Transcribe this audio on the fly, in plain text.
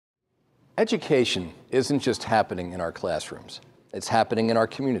Education isn't just happening in our classrooms. It's happening in our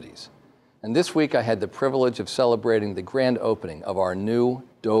communities. And this week I had the privilege of celebrating the grand opening of our new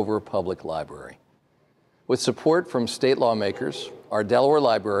Dover Public Library. With support from state lawmakers, our Delaware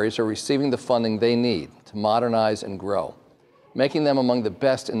libraries are receiving the funding they need to modernize and grow, making them among the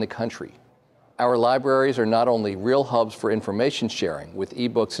best in the country. Our libraries are not only real hubs for information sharing with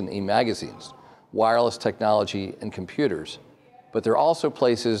e-books and e-magazines, wireless technology and computers, but they're also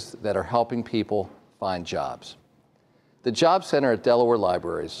places that are helping people find jobs. The Job Center at Delaware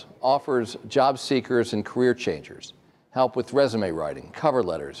Libraries offers job seekers and career changers help with resume writing, cover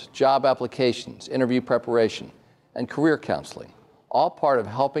letters, job applications, interview preparation, and career counseling, all part of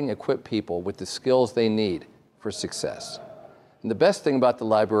helping equip people with the skills they need for success. And the best thing about the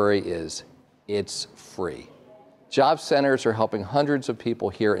library is it's free. Job centers are helping hundreds of people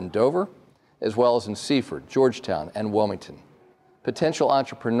here in Dover, as well as in Seaford, Georgetown, and Wilmington. Potential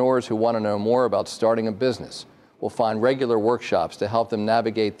entrepreneurs who want to know more about starting a business will find regular workshops to help them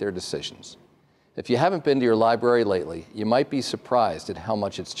navigate their decisions. If you haven't been to your library lately, you might be surprised at how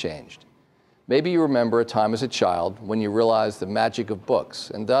much it's changed. Maybe you remember a time as a child when you realized the magic of books,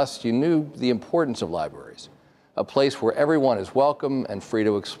 and thus you knew the importance of libraries, a place where everyone is welcome and free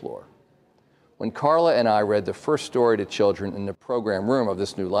to explore. When Carla and I read the first story to children in the program room of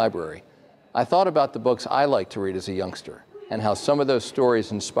this new library, I thought about the books I liked to read as a youngster and how some of those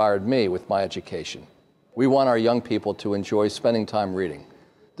stories inspired me with my education. We want our young people to enjoy spending time reading,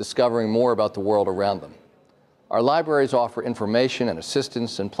 discovering more about the world around them. Our libraries offer information and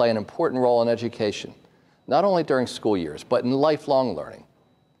assistance and play an important role in education, not only during school years, but in lifelong learning.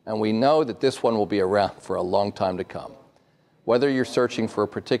 And we know that this one will be around for a long time to come. Whether you're searching for a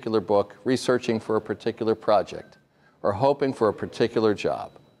particular book, researching for a particular project, or hoping for a particular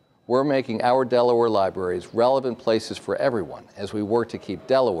job, we're making our Delaware libraries relevant places for everyone as we work to keep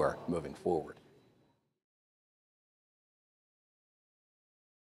Delaware moving forward.